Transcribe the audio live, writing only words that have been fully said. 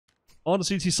On the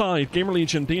CT side,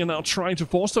 GamerLegion, they are now trying to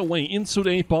force their way into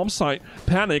the bomb site.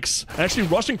 aTTaX actually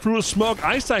rushing through the smoke.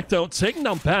 aTTaX, though, taking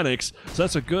down aTTaX. So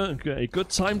that's a good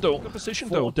time, though. Good position,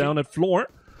 though, down at floor.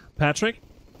 Patrick,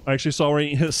 actually,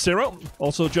 sorry, Zero,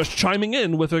 also just chiming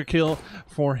in with a kill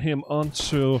for him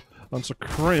onto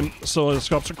Crim. So it's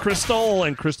got to Crystal,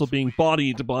 and Crystal being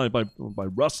bodied by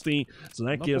Rusty. So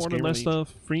that gives more or less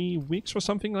 3 weeks or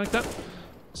something like that.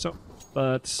 So,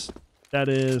 but that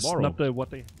is not what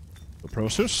they... The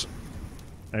Prosus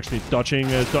actually dodging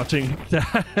dodging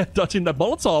that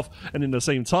Molotov, and in the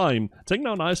same time taking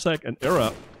down aTTaX and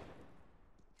Era.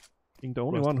 Being the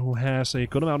only one who has a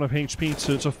good amount of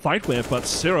HP to fight with, but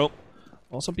Zero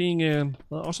also being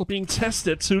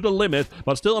tested to the limit,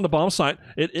 but still on the bomb site.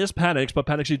 It is aTTaX, but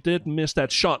aTTaX did miss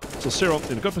that shot. So Zero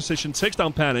in a good position takes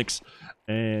down aTTaX.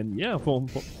 And yeah, for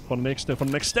the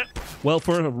next step. Well,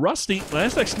 for Rusty,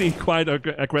 that's actually quite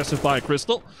aggressive by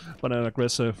Crystal, but an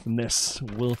aggressiveness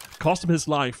will cost him his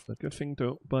life. A good thing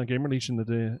though by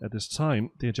GamerLegion at this time,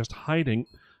 they're just hiding.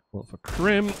 Well, for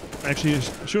Crim, actually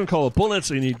shouldn't call bullets,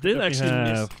 and he did actually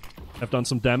have done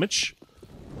some damage.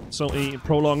 So a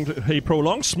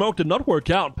prolonged smoke did not work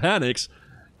out. aTTaX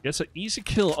gets an easy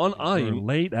kill on Aim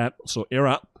late at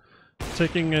Era.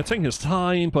 Taking his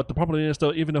time, but the problem is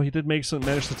though, even though he did manage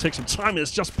to take some time,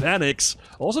 it's just aTTaX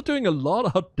also doing a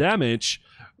lot of damage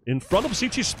in front of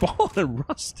CT spawn. And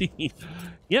Rusty,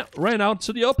 yeah, ran out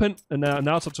to the open, and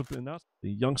now it's up to the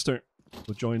youngster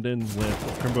who joined in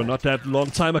with Crimbo not that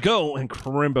long time ago, and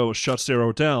Crimbo shut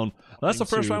Zero down. That's the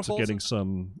first round for getting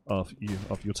some of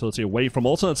utility away from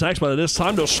alternate attacks, but at this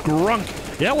time though,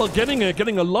 Scrunk, yeah, well, getting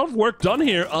a lot of work done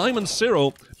here. I'm and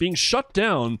Zero being shut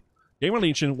down.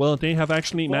 GamerLegion, well, they have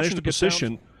actually managed to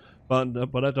position, but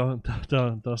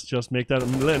that does just make that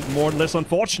more or less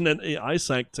unfortunate.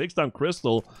 aTTaX takes down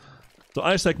Crystal. So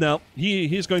aTTaX now,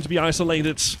 he's going to be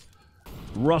isolated.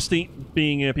 Rusty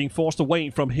being forced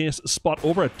away from his spot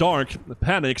over at Dark.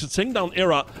 aTTaX taking down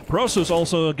Era. Prosus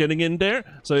also getting in there.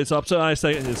 So it's up to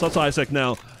aTTaX. It's up to aTTaX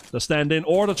now to stand in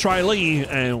or to try Lee,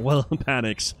 and well,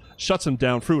 aTTaX shuts him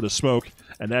down through the smoke.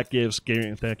 And that gives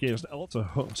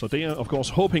also, so they are of course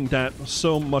hoping that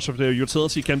so much of their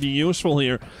utility can be useful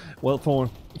here. Well, for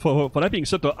that being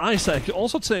said, though, aTTaX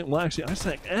also saying, well, actually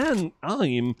aTTaX and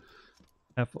Aim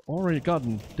have already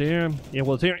gotten their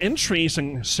entries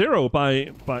and Zero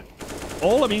by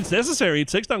all means necessary.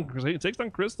 Takes down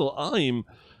Crystal. Aim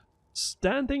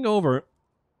standing over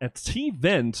at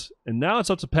T-Vent, and now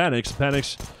it's up to aTTaX.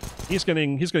 aTTaX, he's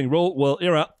getting rolled. Well,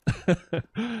 Era,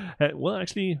 well,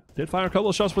 actually did fire a couple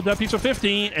of shots with that piece of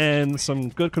 50, and some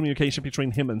good communication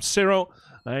between him and Zero.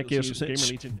 That gives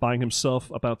GamerLegion buying himself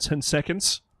about 10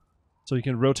 seconds, so he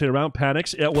can rotate around.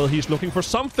 aTTaX, yeah, well, he's looking for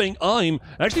something. I'm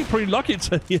actually pretty lucky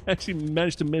that he actually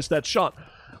managed to miss that shot.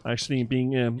 Actually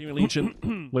being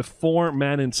GamerLegion with 4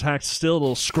 man intact, still a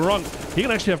little Scrunk. He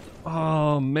can actually have,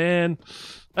 oh man,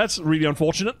 that's really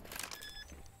unfortunate.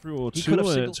 Through two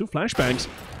flashbangs.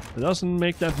 It doesn't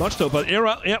make that much though, but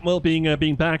Era, yeah, well,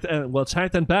 being backed, well,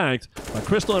 tagged and bagged by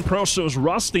Crystal and Prosus.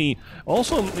 Rusty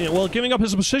also, well, giving up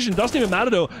his position. Doesn't even matter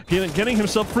though. Getting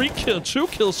himself 2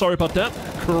 kills. Sorry about that.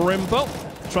 Crimbo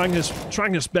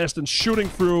trying his best and shooting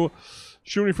through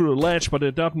the ledge, but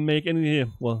it doesn't make any.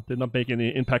 Well, did not make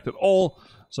any impact at all.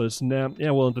 So it's now,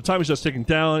 yeah, well, the time is just ticking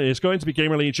down. It's going to be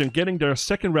GamerLegion getting their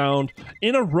 2nd round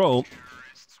in a row,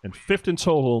 and 5th in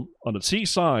total on the T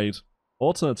side.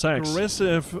 Alternate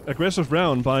aTTaX. Aggressive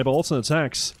round by alternate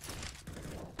aTTaX.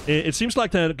 It seems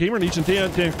like that GamerLegion,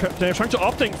 they're trying to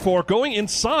opting for going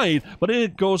inside, but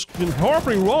it goes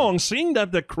horribly wrong, seeing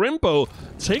that the Crimbo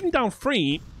taking down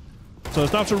 3. So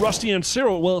it's down to Rusty and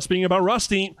Zero. Well, speaking about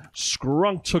Rusty,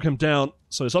 Scrunk took him down.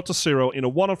 So it's up to Zero in a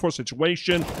 1-on-4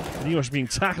 situation. And he was being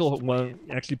tackled, well,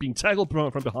 actually being tackled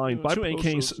from behind by 2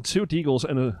 AKs, 2 Deagles,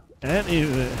 and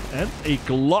a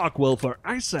Glock. Well, for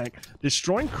aTTaX,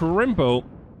 destroying Crimbo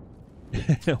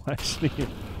actually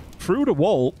through the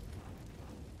wall.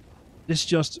 This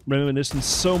just reminiscent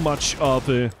so much of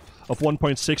 1.6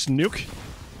 Nuke.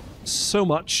 So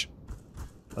much.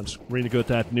 That's really good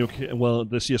that Nuke, well,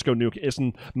 the CSGO Nuke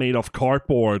isn't made of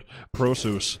cardboard.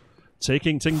 Prosus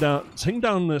taking down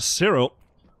the Zero.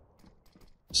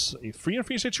 It's a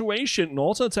 3-on-3 situation, and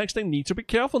also aTTaX, they need to be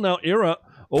careful now. Era,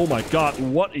 oh my god,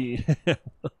 what a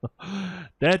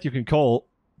that you can call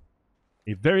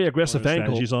a very aggressive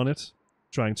angle. She's on it,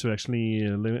 trying to actually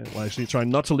trying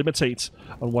not to limitate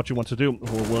on what you want to do.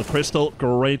 Well, Crystal,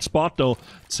 great spot though,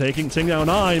 taking down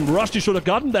 9. Rusty should have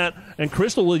gotten that, and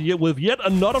Crystal with yet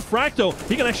another frag though.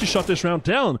 He can actually shut this round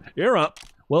down. Era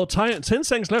Well, 10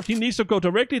 seconds left. He needs to go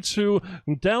directly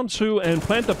down to and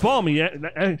plant the bomb. He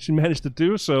actually managed to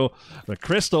do so. The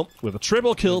Crystal with a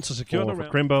triple kill to secure the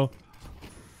round. Crimbo.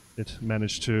 It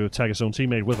managed to tag his own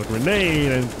teammate with a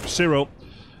grenade, and Zero.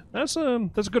 That's a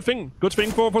good thing. Good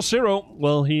thing for Zero.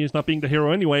 Well, he is not being the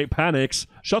hero anyway. Panics,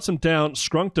 shuts him down.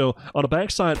 Skrunkdo on the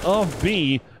backside of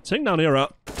B, taking down Era.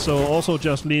 So also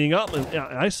just leading up in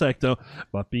aTTaX,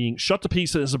 but being shot to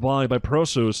pieces by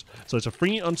Prosus. So it's a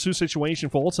 3-on-2 situation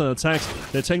for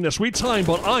aTTaX. They're taking their sweet time,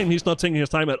 but he's not taking his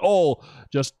time at all.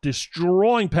 Just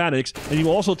destroying Panics, and you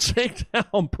also take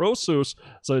down Prosus.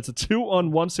 So it's a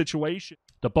 2-on-1 situation.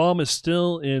 The bomb is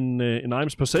still in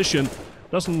IM's possession.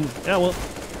 Doesn't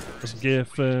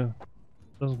give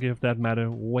that matter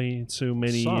way too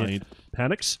many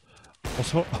panics.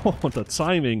 Also, the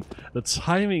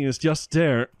timing is just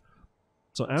there.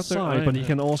 So outside, but he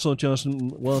can also just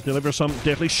deliver some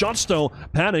deadly shots though.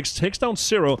 Panics takes down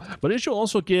Zero, but it should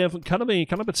also give kind of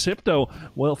a tip though.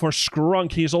 Well, for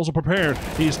Skrunk, he's also prepared.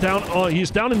 He's down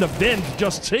in the vent,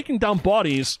 just taking down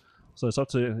bodies. So it's up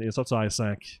to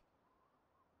aTTaX.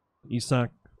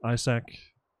 aTTaX.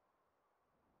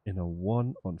 In a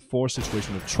 1-on-4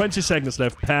 situation with 20 seconds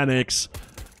left. Panics.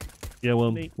 Yeah,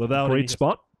 well, without a great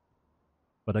spot.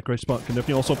 But that great spot can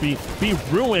definitely also be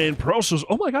ruined. Prosus.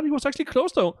 Oh my god, he was actually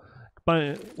close though.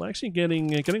 By actually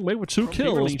getting away with 2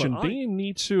 kills. They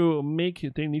need to make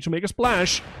a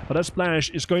splash, but that splash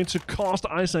is going to cost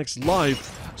aTTaX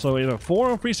life. So in a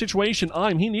 4-on-3 situation,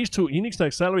 he needs to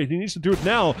accelerate. He needs to do it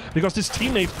now because his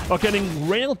teammates are getting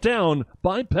railed down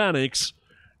by Panics.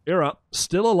 Era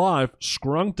still alive.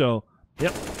 Skrunkdo.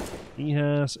 Yep. He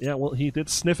has. Yeah, well, he did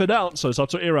sniff it out. So it's up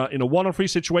to Era. In a 1-on-3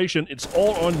 situation, it's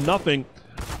all or nothing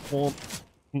for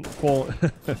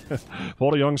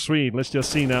the young Swede. Let's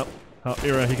just see now how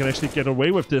Era he can actually get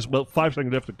away with this. Well, 5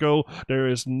 seconds left to go. There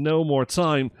is no more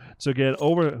time to get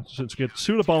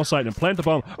to the bomb site and plant the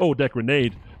bomb. Oh, that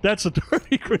grenade. That's a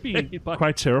dirty grenade.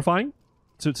 Quite terrifying,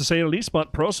 to say the least,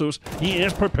 but Prosus, he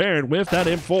is prepared with that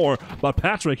M4, but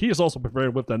Patrick, he is also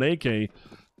prepared with an AK.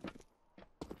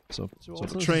 So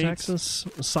the trains,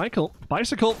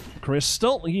 bicycle,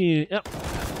 Crystal, he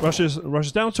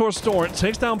rushes down towards Store,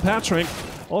 takes down Patrick.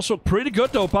 Also pretty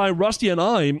good though by Rusty and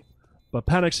I'm. But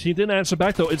Panics, he didn't answer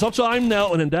back though. It's up to I'm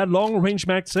now, and then that long-range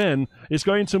Mag 10 is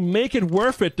going to make it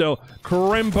worth it though.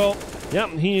 Crimbo,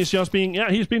 he's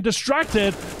being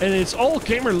distracted, and it's all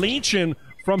GamerLegion.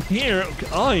 From here,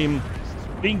 I'm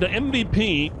being the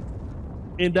MVP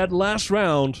in that last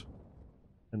round.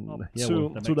 And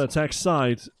to the attack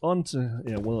side,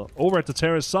 over at the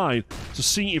terrace side to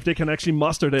see if they can actually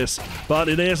muster this. But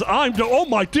it is oh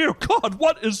my dear God,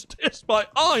 what is this by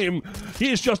I'm?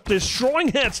 He is just destroying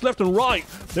heads left and right.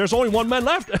 There's only one man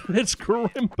left, and it's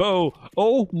Crimbo.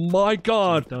 Oh my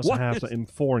God! So doesn't have the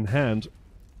M4 in hand.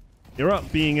 Era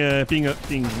being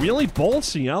really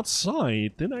ballsy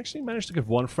outside. Didn't actually manage to get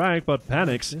 1 frag, but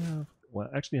Panics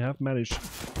actually have managed to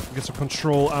get some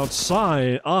control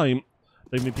outside.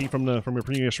 The MVP from the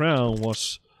previous round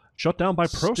was shut down by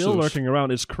Prosus. Still lurking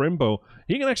around is Crimbo.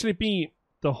 He can actually be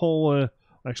the whole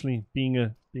being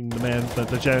the man,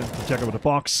 the jack of the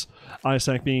box.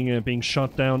 aTTaX being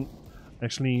shut down.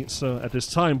 Actually, so at this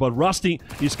time, but Rusty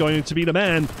is going to be the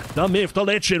man, the myth, the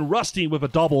legend, Rusty with a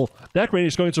double. That grenade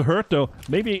is going to hurt though.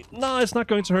 Maybe, it's not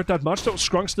going to hurt that much though.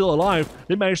 Skrunk's still alive.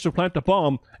 They managed to plant the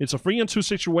bomb. It's a 3-on-2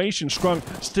 situation. Skrunk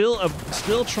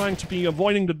still trying to be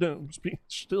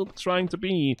still trying to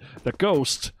be the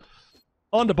ghost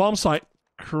on the bomb site.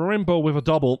 Crimbo with a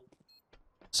double.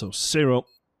 So 0.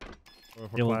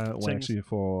 Actually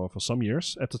for some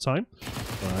years at the time.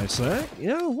 I say,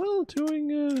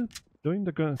 doing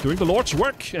the Lord's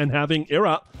work and having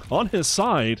Era on his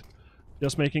side,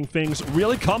 just making things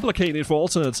really complicated for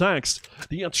aTTaX.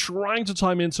 They are trying to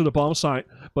time into the bomb site,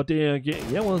 but they are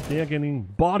getting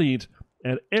bodied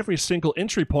at every single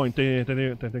entry point they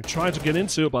try to get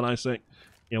into. But I think,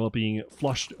 being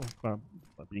flushed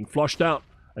out.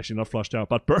 Actually, not flushed out,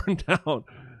 but burned out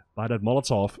by that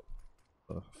Molotov.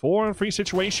 4-on-3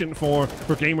 situation for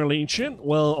GamerLegion.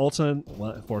 Well, also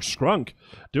for Skrunk,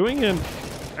 doing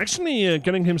actually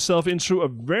getting himself into a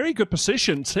very good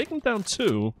position, taking down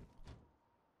 2.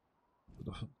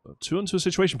 2-on-2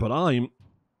 situation, but I'm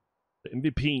the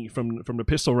MVP from the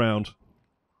pistol round.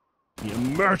 He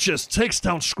emerges, takes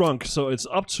down Skrunk, so it's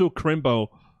up to Crimbo,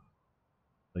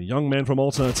 the young man from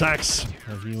aTTaX.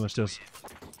 He was just,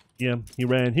 he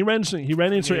ran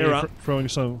into Era, throwing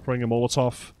a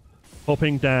Molotov.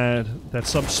 Hoping that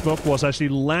some smoke was actually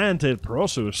landed.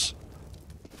 Prosus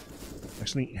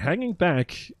actually hanging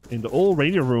back in the old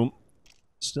radio room.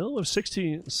 Still with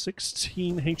 16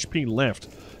 HP left.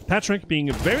 Patrick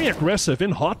being very aggressive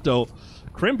in hot though.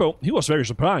 Crimbo, he was very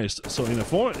surprised. So in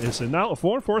it's now a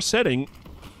 4-4 setting.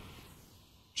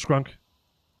 Scrunk.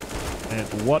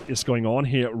 And what is going on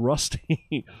here?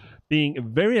 Rusty being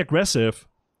very aggressive.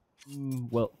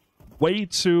 Well, way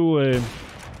too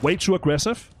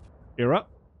aggressive. Era.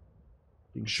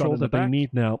 Being shot that they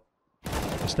need now.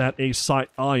 Is that a side?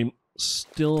 I'm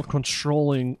still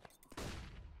controlling.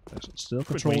 Still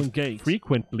controlling gate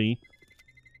frequently.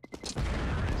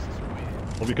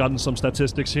 Well, we've gotten some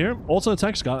statistics here. Also,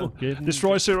 aTTaX got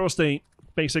destroy Zero State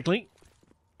basically.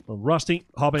 Well, Rusty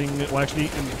hopping, well,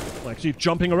 actually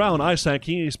jumping around. aTTaX,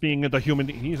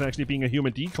 he's actually being a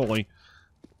human decoy.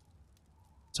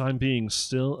 Time being,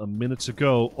 still a minute to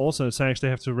go. Also, aTTaX, they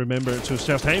have to remember to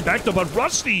just hang back though. But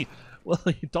Rusty, well,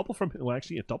 a double from him. Well,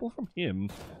 actually, a double from him.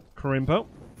 Karimbo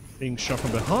being shot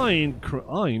from behind.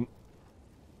 I'm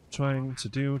trying to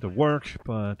do the work,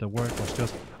 but the work was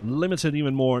just limited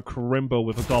even more. Karimbo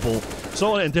with a double.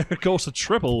 So, and there goes a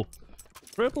triple.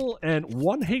 Triple and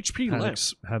 1 HP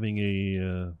left. Having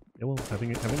a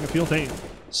having a field day.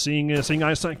 Seeing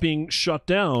aTTaX being shut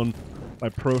down by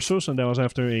Prosus, and that was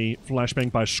after a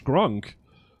flashbang by Scrunk.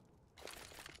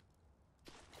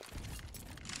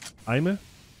 Aimer?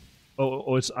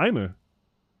 Oh, it's Aimer.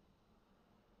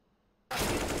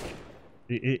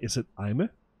 Is it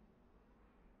Aimer?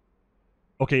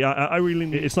 Okay, I really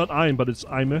need... It's not Aim, but it's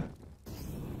Aimer.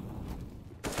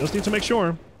 Just need to make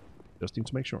sure. Just need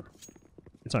to make sure.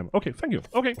 It's Aimer. Okay, thank you.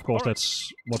 Okay, of course,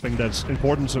 that's one thing that's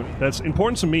important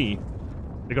to me,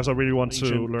 because I really want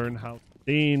to learn how...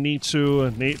 They need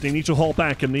to hold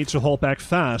back, and need to hold back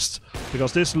fast,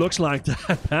 because this looks like that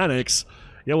aTTaX.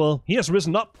 Yeah, well, he has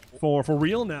risen up for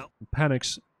real now.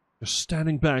 aTTaX just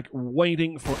standing back,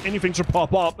 waiting for anything to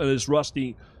pop up, and it's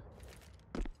Rusty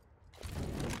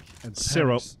and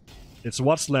Zero. It's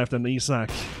what's left, and Isaac.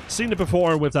 Seen it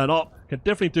before with that up. Can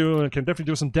definitely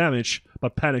do some damage,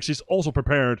 but aTTaX, he's also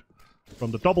prepared from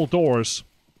the double doors,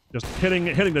 just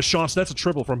hitting the shots. That's a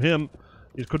triple from him.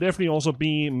 It could definitely also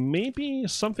be maybe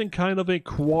something kind of a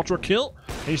quadra kill.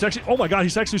 And he's actually, oh my god,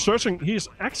 he's actually searching. He's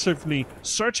actively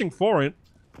searching for it.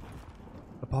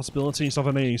 The possibilities of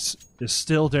an ace is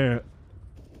still there.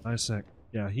 Isaac,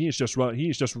 yeah, he's just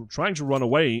trying to run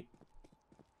away.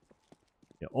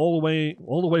 Yeah, all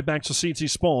the way back to CT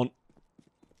spawn.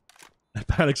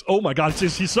 aTTaX, oh my god,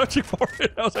 he's searching for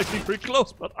it. That was actually pretty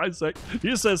close, but Isaac,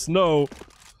 he says no.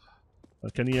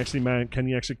 But can he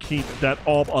actually keep that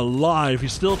orb alive? He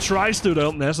still tries to though,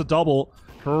 and there's a double.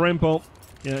 Karimbo,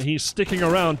 yeah, he's sticking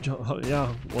around.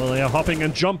 Yeah, well, yeah, hopping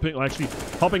and jumping, actually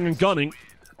hopping and gunning.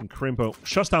 And Karimbo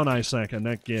shuts down Isaac, and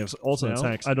that gives also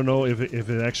aTTaX. I don't know if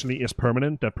it actually is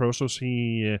permanent. That Prosus,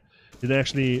 he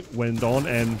actually went on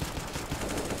and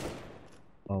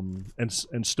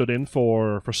stood in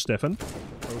for Stefan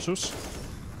Prosus.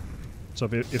 So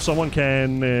if someone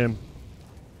can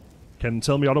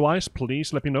tell me otherwise,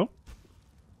 please let me know.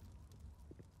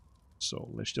 So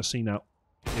let's just see now.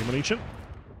 GamerLegion.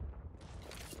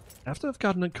 After I've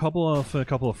gotten a couple of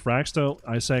frags though,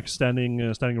 Isaac standing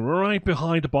right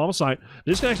behind the bomb site.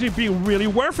 This can actually be really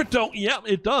worth it though. Yeah,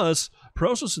 it does.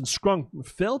 Prosus and Scrunk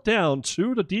fell down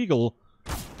to the Deagle.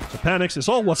 The panics is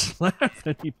all what's left,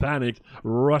 and he panicked.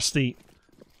 Rusty.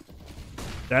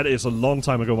 That is a long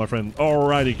time ago, my friend.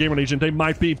 Alrighty, GamerLegion, they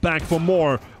might be back for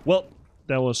more. Well,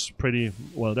 that was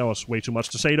way too much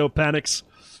to say though. Panics.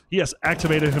 He has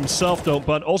activated himself though,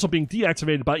 but also being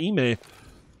deactivated by Ime.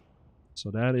 So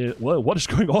that is, well, what is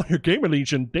going on here?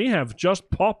 GamerLegion, they have just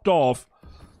popped off.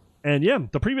 And yeah,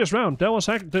 the previous round, that was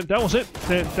it. That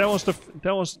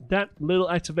was that little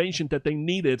activation that they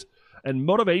needed, and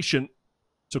motivation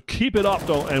to keep it up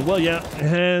though. And well, yeah,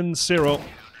 and Zero,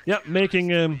 yeah,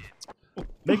 making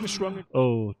stronger.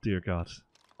 Oh dear God.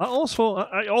 I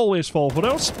always fall for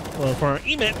those. Well, for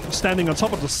Ime standing on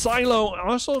top of the silo,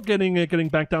 also getting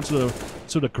back down to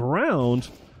the ground.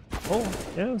 Oh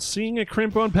yeah, seeing a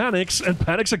Crimpo and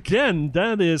aTTaX again.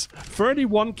 That is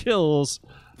 31 kills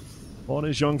on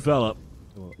his young fella.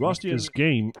 Rusty in this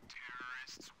game.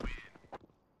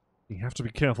 You have to be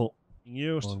careful.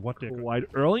 Used on what they're quite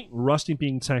early. Rusty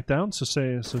being tagged down to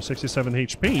say 67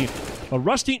 HP. But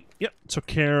Rusty, yep, took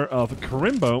care of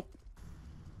Karimbo.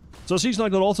 So it seems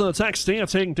like that alternate attacks, they're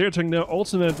taking their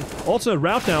alternate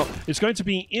route now. It's going to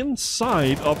be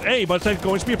inside of A, but it's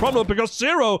going to be a problem because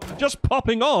Zero just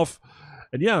popping off.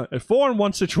 And yeah, a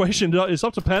 4-on-1 situation is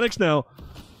up to aTTaX now.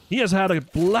 He has had a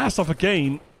blast of a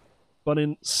game, but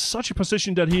in such a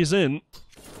position that he's in,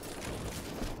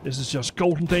 this is just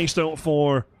golden days though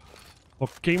for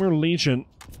GamerLegion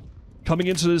coming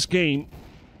into this game.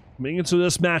 Coming into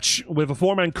this match with a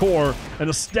 4-man core and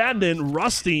a stand-in,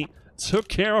 Rusty took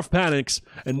care of panics,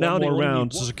 and now the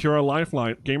round to secure a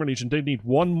lifeline. GamerLegion, they need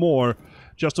one more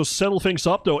just to settle things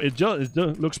up, though. It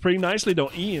looks pretty nicely, though.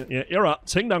 Era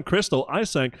taking down Crystal.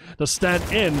 Isaac, the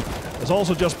stand-in, is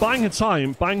also just buying his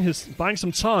time, buying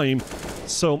some time.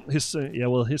 So his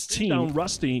his team down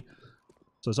Rusty.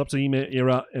 So it's up to Ime,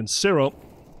 Era, and Zero.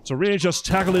 So really just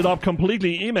tackle it up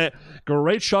completely. Ime,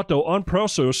 great shot though on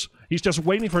Prosus. He's just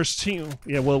waiting for his team.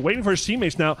 Waiting for his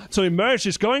teammates now to emerge.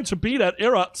 He's going to beat that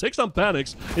Era. Takes down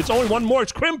Panics. It's only one more.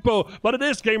 It's Crimpo, but it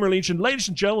is GamerLegion. Ladies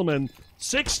and gentlemen,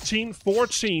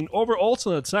 16-14 over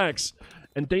aTTaX,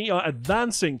 and they are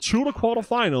advancing to the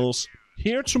quarterfinals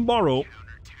here tomorrow.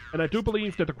 And I do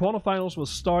believe that the quarterfinals will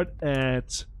start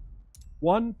at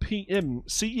 1 p.m.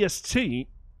 CST.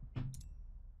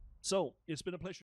 So it's been a pleasure.